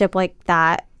relationship like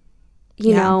that,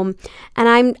 you know,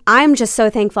 and I'm just so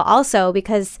thankful also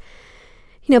because,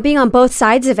 you know, being on both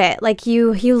sides of it, like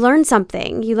you learn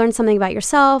something. You learn something about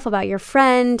yourself, about your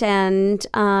friend, and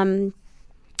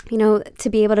you know, to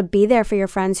be able to be there for your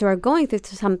friends who are going through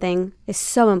something is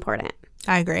so important.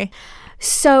 I agree.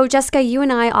 So, Jessica, you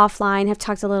and I offline have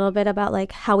talked a little bit about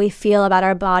like how we feel about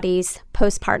our bodies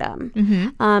postpartum.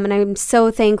 And I'm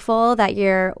so thankful that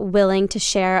you're willing to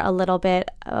share a little bit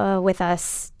with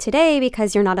us today,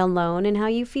 because you're not alone in how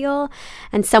you feel.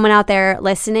 And someone out there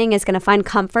listening is going to find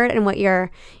comfort in what you're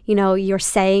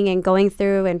saying and going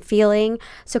through and feeling.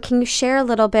 So can you share a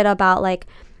little bit about like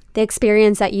the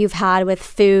experience that you've had with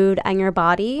food and your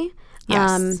body?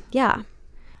 Yes.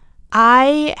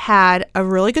 I had a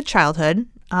really good childhood.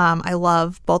 I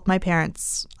love both my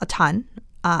parents a ton.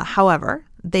 However,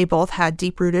 they both had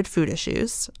deep-rooted food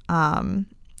issues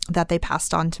that they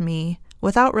passed on to me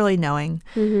without really knowing.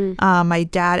 My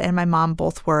dad and my mom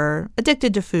both were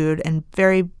addicted to food and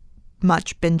very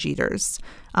much binge eaters.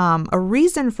 A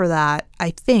reason for that, I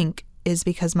think, is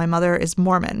because my mother is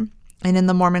Mormon. And in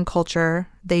the Mormon culture,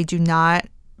 they do not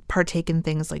partake in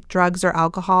things like drugs or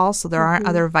alcohol, so there aren't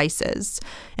other vices.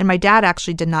 And my dad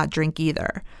actually did not drink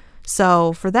either.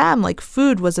 So for them, like,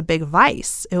 food was a big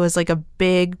vice. It was like a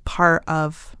big part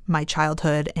of my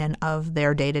childhood and of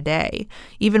their day-to-day.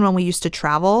 Even when we used to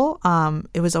travel,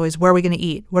 it was always, where are we going to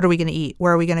eat? What are we going to eat?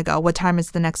 Where are we going to go? What time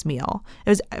is the next meal? It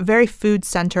was a very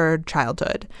food-centered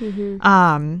childhood.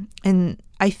 And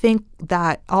I think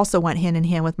that also went hand in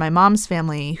hand with my mom's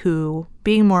family, who,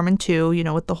 being Mormon too, you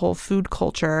know, with the whole food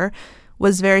culture,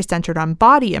 was very centered on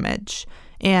body image.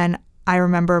 And I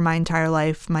remember my entire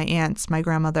life, my aunts, my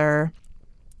grandmother,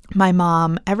 my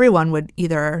mom, everyone would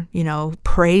either, you know,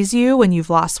 praise you when you've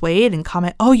lost weight and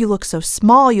comment, oh, you look so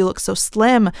small, you look so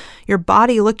slim, your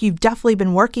body, look, you've definitely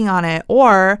been working on it.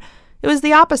 Or it was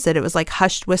the opposite. It was like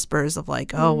hushed whispers of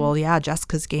like, oh, well, yeah,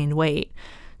 Jessica's gained weight.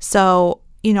 So,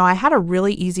 you know, I had a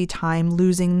really easy time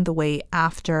losing the weight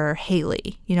after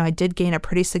Haley. You know, I did gain a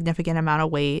pretty significant amount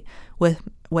of weight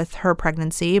with her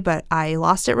pregnancy, but I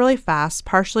lost it really fast,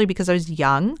 partially because I was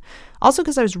young, also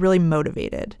because I was really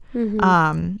motivated.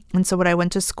 And so when I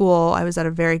went to school, I was at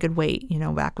a very good weight, you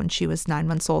know, back when she was 9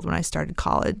 months old when I started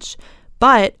college.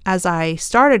 But as I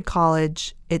started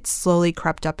college, it slowly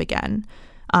crept up again.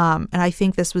 And I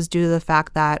think this was due to the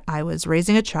fact that I was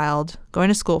raising a child, going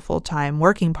to school full-time,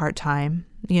 working part-time,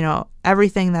 you know,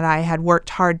 everything that I had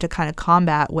worked hard to kind of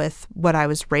combat with what I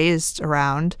was raised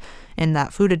around in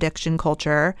that food addiction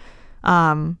culture,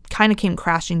 kind of came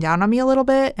crashing down on me a little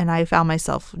bit. And I found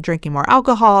myself drinking more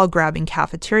alcohol, grabbing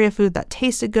cafeteria food that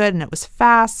tasted good and it was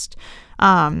fast.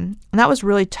 And that was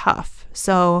really tough.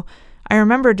 So I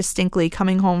remember distinctly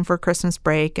coming home for Christmas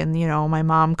break and, you know, my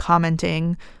mom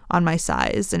commenting on my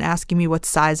size and asking me what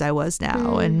size I was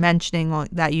now and mentioning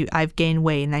that I've gained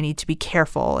weight and I need to be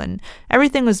careful. And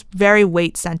everything was very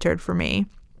weight centered for me.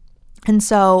 And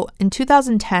so in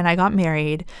 2010, I got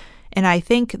married. And I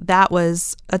think that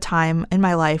was a time in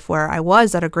my life where I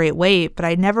was at a great weight, but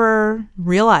I never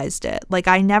realized it. Like,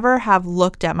 I never have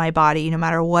looked at my body, no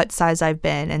matter what size I've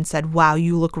been, and said, wow,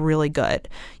 you look really good.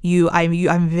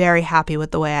 I'm very happy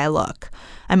with the way I look.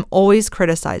 I'm always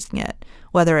criticizing it,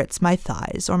 whether it's my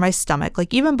thighs or my stomach.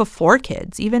 Like, even before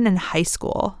kids, even in high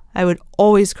school, I would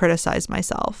always criticize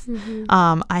myself.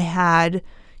 I had,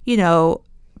 you know,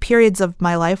 periods of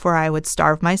my life where I would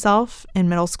starve myself in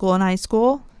middle school and high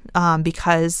school.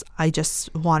 because I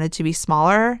just wanted to be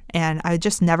smaller, and I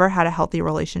just never had a healthy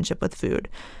relationship with food.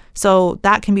 So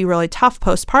that can be really tough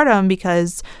postpartum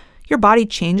because your body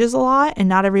changes a lot and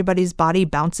not everybody's body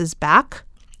bounces back.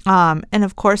 And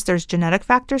of course, there's genetic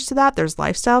factors to that. There's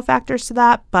lifestyle factors to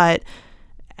that. But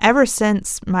ever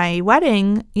since my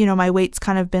wedding, my weight's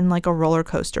kind of been like a roller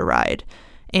coaster ride.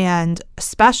 And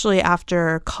especially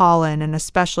after Colin and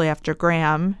especially after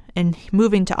Graham and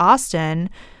moving to Austin,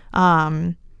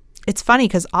 it's funny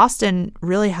because Austin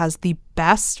really has the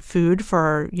best food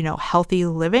for, healthy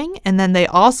living. And then they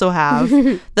also have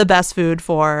the best food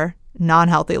for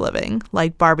non-healthy living,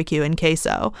 like barbecue and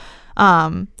queso.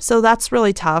 So that's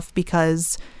really tough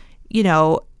because,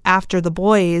 after the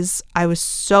boys, I was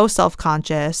so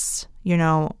self-conscious,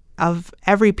 of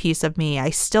every piece of me.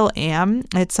 I still am.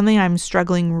 It's something I'm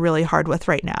struggling really hard with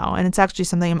right now. And it's actually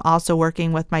something I'm also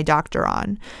working with my doctor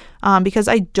on, because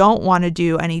I don't want to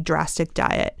do any drastic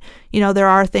diet. There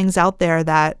are things out there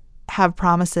that have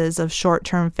promises of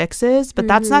short-term fixes, but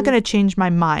that's not going to change my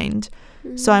mind.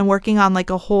 So I'm working on like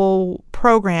a whole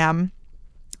program.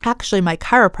 Actually, my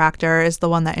chiropractor is the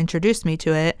one that introduced me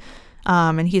to it,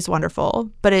 and he's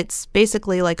wonderful. But it's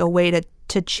basically like a way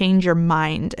to change your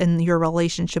mind and your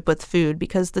relationship with food,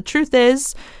 because the truth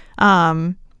is,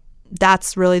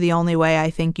 that's really the only way I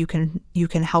think you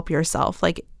can help yourself.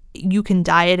 Like, you can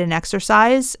diet and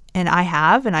exercise, and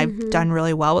I've done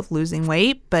really well with losing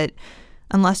weight, but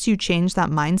unless you change that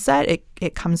mindset,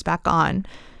 it comes back on.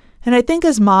 And I think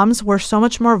as moms, we're so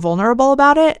much more vulnerable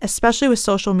about it, especially with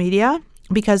social media,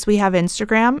 because we have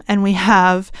Instagram and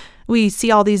we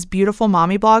see all these beautiful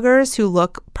mommy bloggers who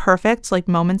look perfect like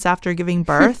moments after giving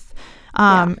birth.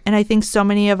 And I think so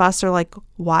many of us are like,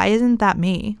 why isn't that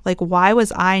me? Like, why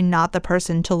was I not the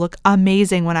person to look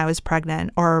amazing when I was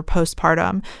pregnant or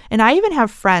postpartum? And I even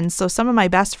have friends. So some of my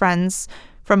best friends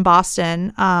from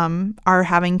Boston are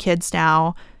having kids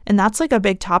now. And that's like a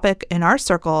big topic in our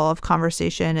circle of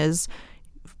conversation is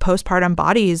postpartum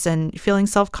bodies and feeling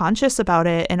self-conscious about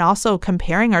it, and also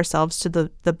comparing ourselves to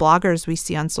the bloggers we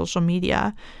see on social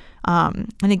media.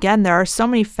 And again, there are so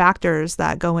many factors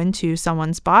that go into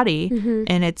someone's body,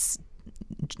 and it's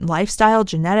lifestyle,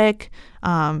 genetic,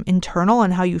 internal,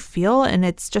 and how you feel. And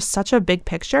it's just such a big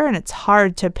picture, and it's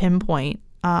hard to pinpoint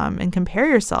and compare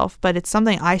yourself. But it's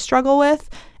something I struggle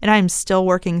with, and I'm still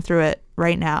working through it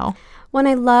right now. Well, and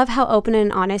I love how open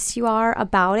and honest you are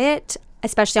about it,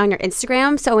 especially on your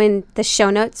Instagram. So in the show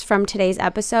notes from today's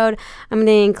episode, I'm going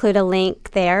to include a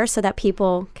link there so that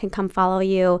people can come follow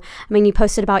you. I mean, you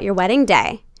posted about your wedding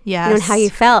day. Yes. And how you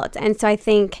felt. And so I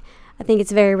think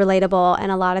it's very relatable,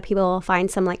 and a lot of people will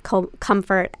find some like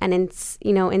comfort and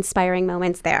inspiring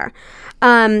moments there.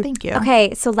 Thank you.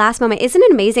 Okay, so last moment. Isn't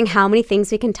it amazing how many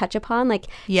things we can touch upon? Like,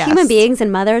 yes. Human beings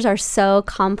and mothers are so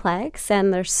complex,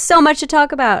 and there's so much to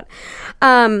talk about.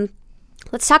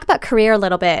 Let's talk about career a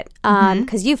little bit,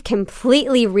 because you've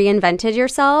completely reinvented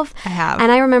yourself. I have.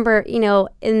 And I remember,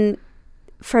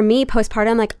 for me,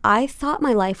 postpartum, like, I thought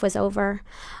my life was over.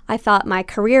 I thought my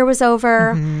career was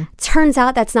over. Turns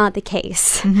out that's not the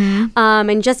case.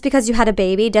 And just because you had a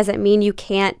baby doesn't mean you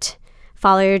can't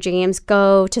follow your dreams,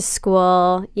 go to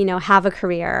school, have a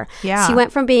career. Yeah. So you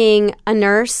went from being a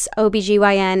nurse,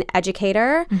 OBGYN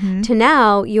educator, to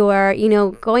now you're,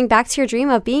 going back to your dream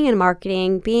of being in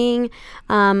marketing, being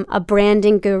a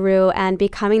branding guru, and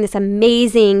becoming this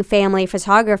amazing family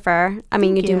photographer. I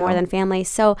mean, you do more than family.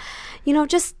 So,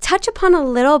 just touch upon a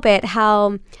little bit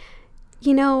how,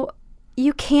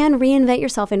 you can reinvent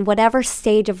yourself in whatever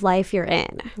stage of life you're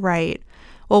in. Right.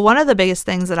 Well, one of the biggest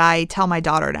things that I tell my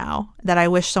daughter now that I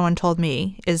wish someone told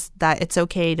me is that it's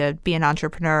okay to be an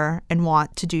entrepreneur and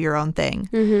want to do your own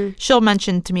thing. She'll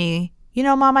mention to me,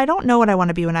 Mom, I don't know what I want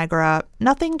to be when I grow up.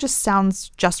 Nothing just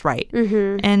sounds just right.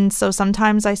 And so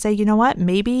sometimes I say, you know what?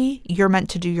 Maybe you're meant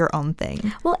to do your own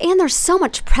thing. Well, and there's so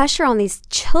much pressure on these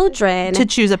children to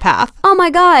choose a path. Oh my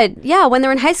God. Yeah. When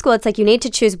they're in high school, it's like you need to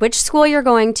choose which school you're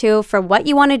going to for what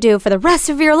you want to do for the rest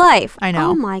of your life. I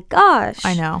know. Oh my gosh.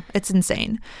 I know. It's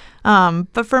insane.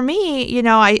 But for me,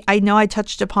 I know I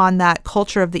touched upon that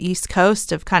culture of the East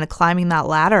Coast of kind of climbing that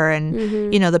ladder,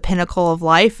 and, the pinnacle of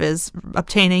life is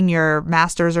obtaining your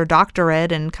master's or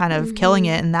doctorate and kind of killing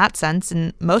it in that sense.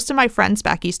 And most of my friends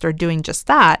back East are doing just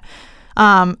that.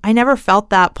 I never felt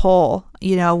that pull,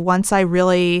 once I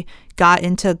really got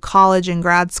into college and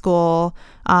grad school,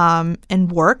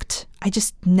 and worked. I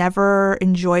just never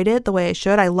enjoyed it the way I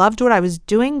should. I loved what I was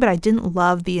doing, but I didn't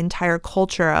love the entire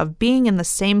culture of being in the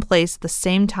same place at the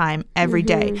same time every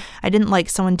day. I didn't like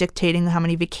someone dictating how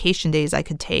many vacation days I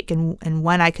could take and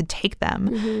when I could take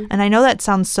them. And I know that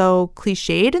sounds so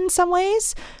cliched in some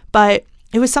ways, but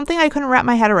it was something I couldn't wrap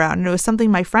my head around. And it was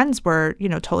something my friends were,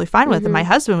 totally fine with. And my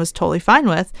husband was totally fine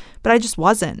with, but I just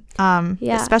wasn't.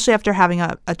 Especially after having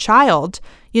a child,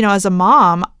 as a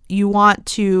mom, you want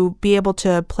to be able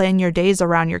to plan your days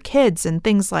around your kids and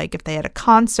things like if they had a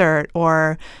concert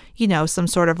or, some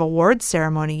sort of award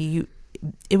ceremony.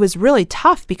 It was really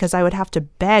tough because I would have to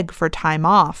beg for time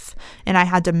off and I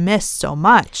had to miss so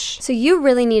much. So you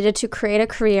really needed to create a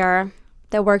career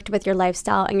that worked with your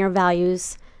lifestyle and your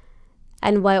values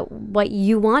and what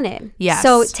you wanted. Yes.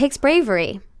 So it takes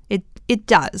bravery. It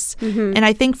does. And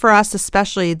I think for us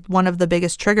especially, one of the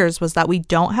biggest triggers was that we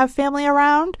don't have family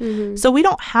around. So we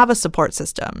don't have a support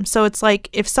system. So it's like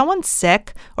if someone's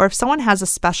sick or if someone has a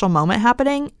special moment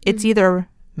happening, it's either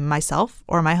myself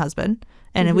or my husband.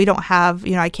 And we don't have,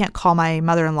 I can't call my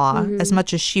mother-in-law as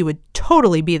much as she would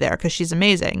totally be there because she's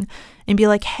amazing and be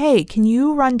like, hey, can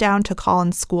you run down to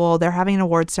Colin's school? They're having an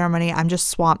award ceremony. I'm just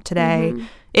swamped today.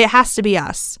 It has to be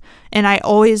us. And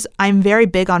I'm very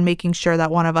big on making sure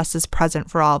that one of us is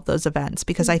present for all of those events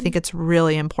because I think it's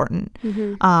really important.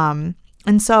 And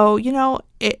so,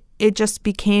 it just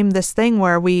became this thing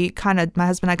where my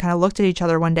husband and I kind of looked at each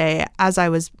other one day as I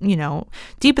was,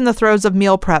 deep in the throes of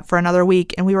meal prep for another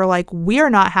week. And we were like, we are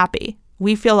not happy.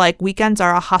 We feel like weekends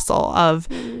are a hustle of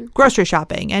grocery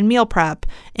shopping and meal prep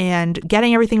and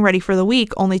getting everything ready for the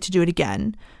week only to do it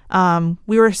again.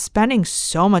 We were spending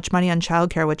so much money on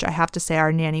childcare, which I have to say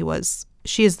our nanny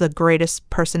she is the greatest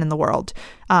person in the world.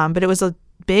 But it was a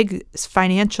big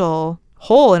financial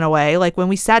hole in a way. Like when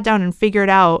we sat down and figured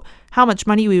out how much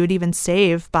money we would even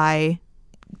save by,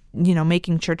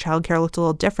 making sure childcare looked a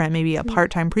little different, maybe a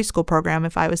part-time preschool program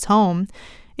if I was home,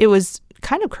 it was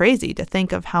kind of crazy to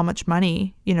think of how much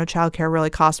money, childcare really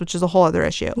costs, which is a whole other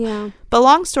issue. Yeah. But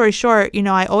long story short,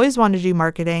 I always wanted to do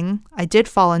marketing. I did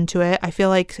fall into it. I feel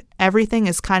like everything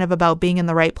is kind of about being in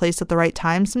the right place at the right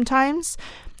time sometimes.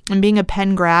 And being a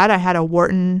Penn grad, I had a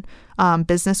Wharton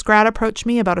business grad approach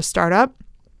me about a startup.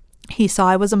 He saw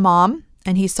I was a mom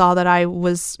and he saw that I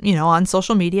was, on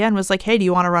social media and was like, hey, do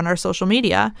you want to run our social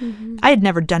media? I had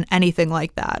never done anything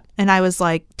like that. And I was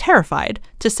like terrified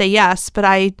to say yes, but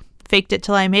I faked it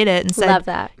till I made it and said, love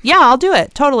that. Yeah, I'll do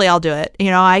it. Totally, I'll do it.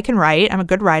 I can write. I'm a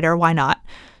good writer. Why not?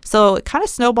 So it kind of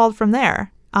snowballed from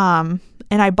there. And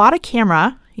I bought a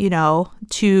camera,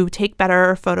 to take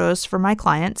better photos for my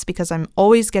clients because I'm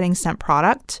always getting sent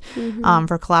product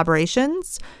for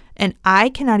collaborations. And I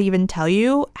cannot even tell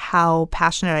you how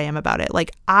passionate I am about it.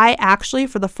 Like I actually,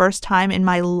 for the first time in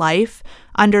my life,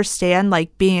 understand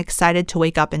like being excited to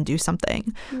wake up and do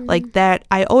something like that.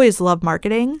 I always love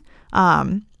marketing.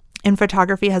 And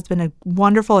photography has been a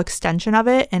wonderful extension of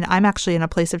it. And I'm actually in a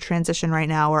place of transition right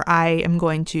now where I am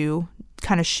going to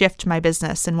kind of shift my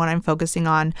business and what I'm focusing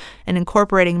on and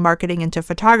incorporating marketing into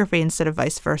photography instead of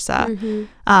vice versa.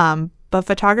 But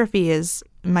photography is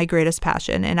my greatest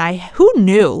passion. And who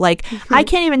knew? Like, I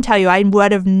can't even tell you, I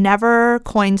would have never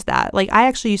coined that. Like, I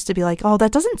actually used to be like, oh,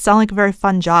 that doesn't sound like a very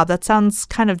fun job. That sounds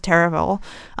kind of terrible.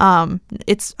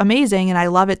 It's amazing and I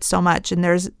love it so much. And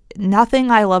there's nothing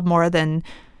I love more than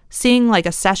seeing like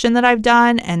a session that I've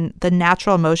done and the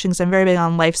natural emotions. I'm very big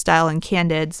on lifestyle and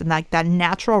candids and like that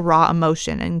natural raw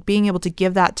emotion and being able to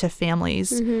give that to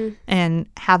families and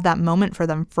have that moment for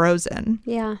them frozen.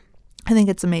 Yeah. I think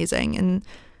it's amazing. And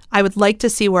I would like to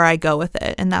see where I go with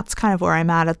it. And that's kind of where I'm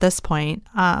at this point,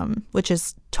 which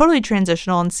is totally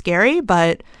transitional and scary,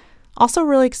 but also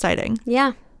really exciting.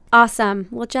 Yeah. Awesome.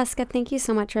 Well, Jessica, thank you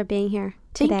so much for being here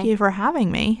today. Thank you for having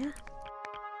me. Yeah.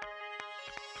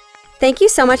 Thank you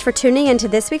so much for tuning into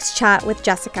this week's chat with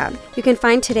Jessica. You can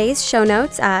find today's show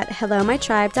notes at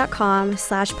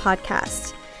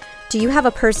hellomytribe.com/podcast. Do you have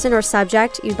a person or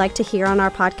subject you'd like to hear on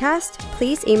our podcast?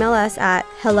 Please email us at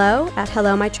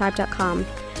hello@hellomytribe.com.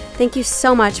 Thank you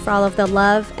so much for all of the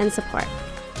love and support.